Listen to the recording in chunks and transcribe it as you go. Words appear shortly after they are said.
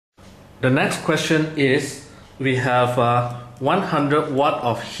The next question is, we have 100 watt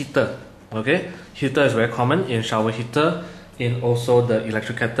of heater. Okay, heater is very common in shower heater, in also the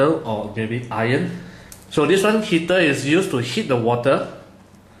electric kettle or maybe iron. So this one heater is used to heat the water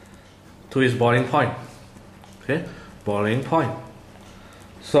to its boiling point. Okay, boiling point.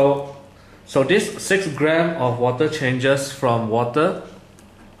 So this 6 grams of water changes from water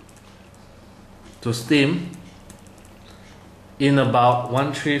to steam in about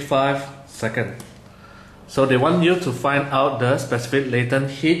 135 seconds. So they want you to find out the specific latent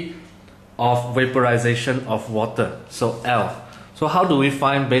heat of vaporization of water, so L. So how do we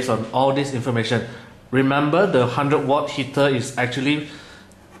find based on all this information? Remember, the 100 watt heater is actually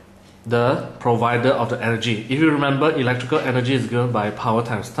the provider of the energy. If you remember, electrical energy is given by power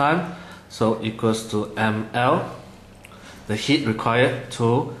times time, so equals to ml, the heat required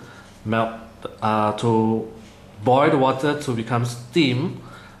to melt, to boil the water to become steam.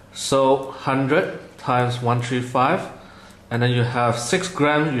 So 100 times 135, and then you have 6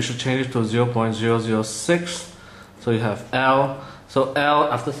 grams, you should change it to 0.006, so you have L. So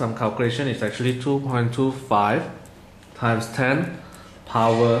L, after some calculation, is actually 2.25 times 10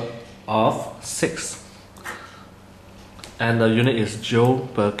 power of 6, and the unit is joule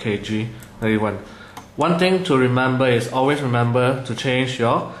per kg. One thing to remember is always remember to change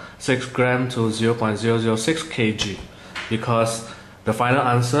your 6 gram to 0.006 kg, because the final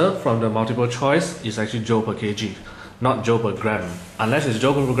answer from the multiple choice is actually joule per kg, not joule per gram. Unless it's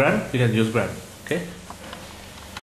joule per gram, you can use gram. Okay.